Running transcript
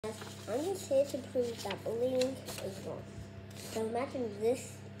I'm just here to prove that bullying is wrong. So imagine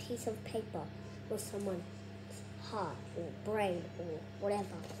this piece of paper was someone's heart or brain or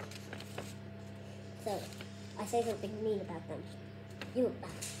whatever. So I say something mean about them. You look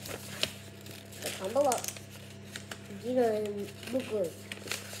bad. So crumble up. You don't look good.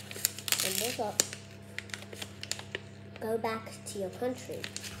 Crumbles up. Go back to your country.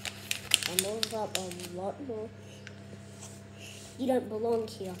 Crumbles up a lot more. You don't belong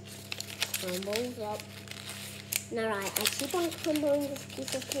here. Crumbles up. Now, right, I keep on crumbling this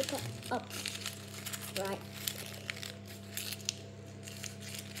piece of paper up. Right.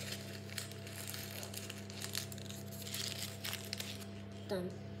 Done.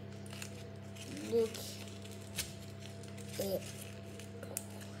 Look at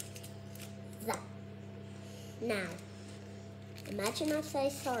that. Now, imagine I say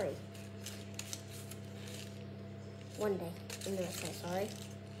sorry. One day, I'm going to say sorry.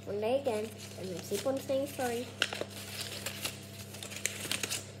 One day again, I'm going to keep on saying sorry.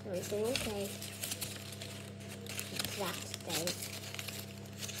 Every single day. Exact day.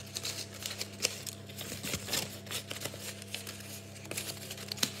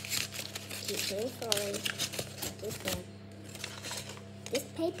 Keep saying sorry. This day. This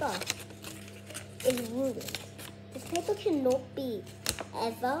paper is ruined. This paper cannot be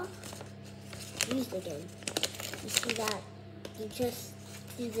ever used again. You see that? You just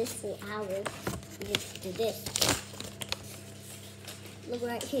do this for hours. You just do this. Look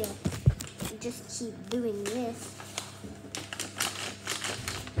right here. You just keep doing this.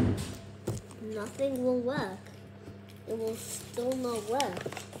 Nothing will work. It will still not work.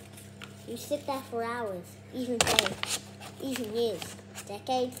 You sit there for hours, even days, even years,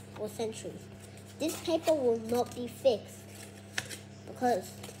 decades, or centuries. This paper will not be fixed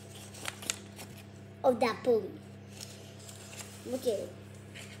because of that bully. Look at it.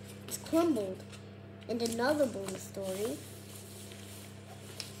 It's crumbled. And another bully story.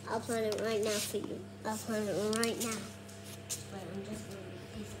 I'll plan it right now for you. I'll plan it right now. Wait, I'm just going to read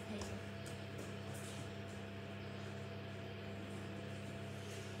a piece of paper.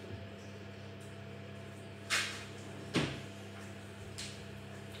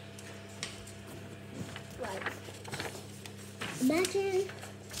 Right. Imagine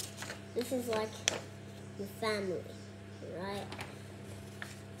this is like your family, right?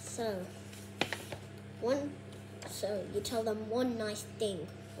 So you tell them one nice thing,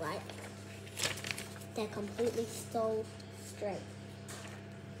 right? They're completely so straight,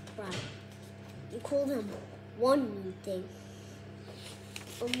 right? You call them one new thing,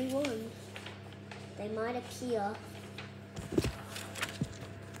 only one. They might appear.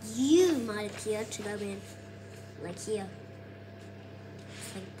 You might appear to go in like here,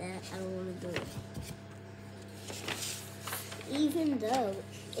 like that. I don't want to do it. Even though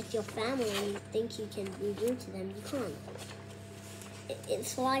if your family you think you can be rude to them, you can't.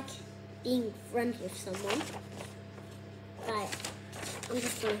 It's like being friends with someone. Right, I'm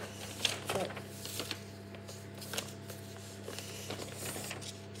just going to look.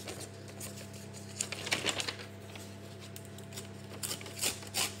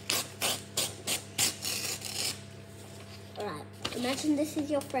 Alright, imagine this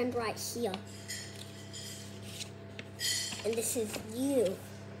is your friend right here. And this is you.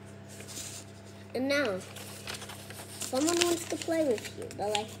 And now, someone wants to play with you.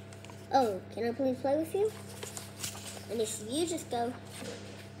 They're like, oh, can I please play with you? And if you just go,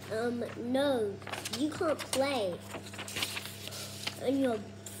 no, you can't play. And your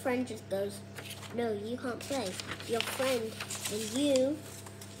friend just goes, no, you can't play. Your friend and you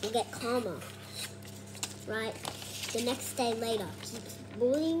will get calmer, right? The next day later, keeps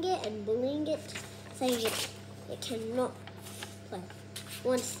bullying it, saying it cannot play.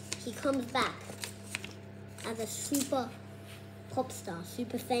 Once he comes back as a super pop star,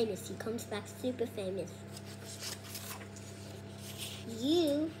 super famous, he comes back super famous.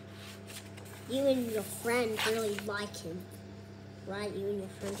 You and your friend really like him, right? You and your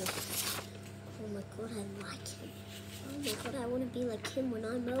friend are, oh my God, I like him. Oh my God, I want to be like him when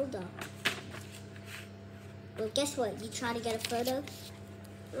I'm older. Well, guess what? You try to get a photo.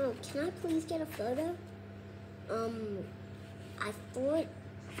 Oh, can I please get a photo? I thought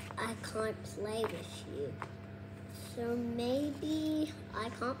I can't play with you. So maybe I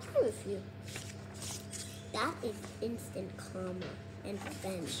can't play with you. That is instant karma and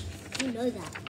revenge. You know that.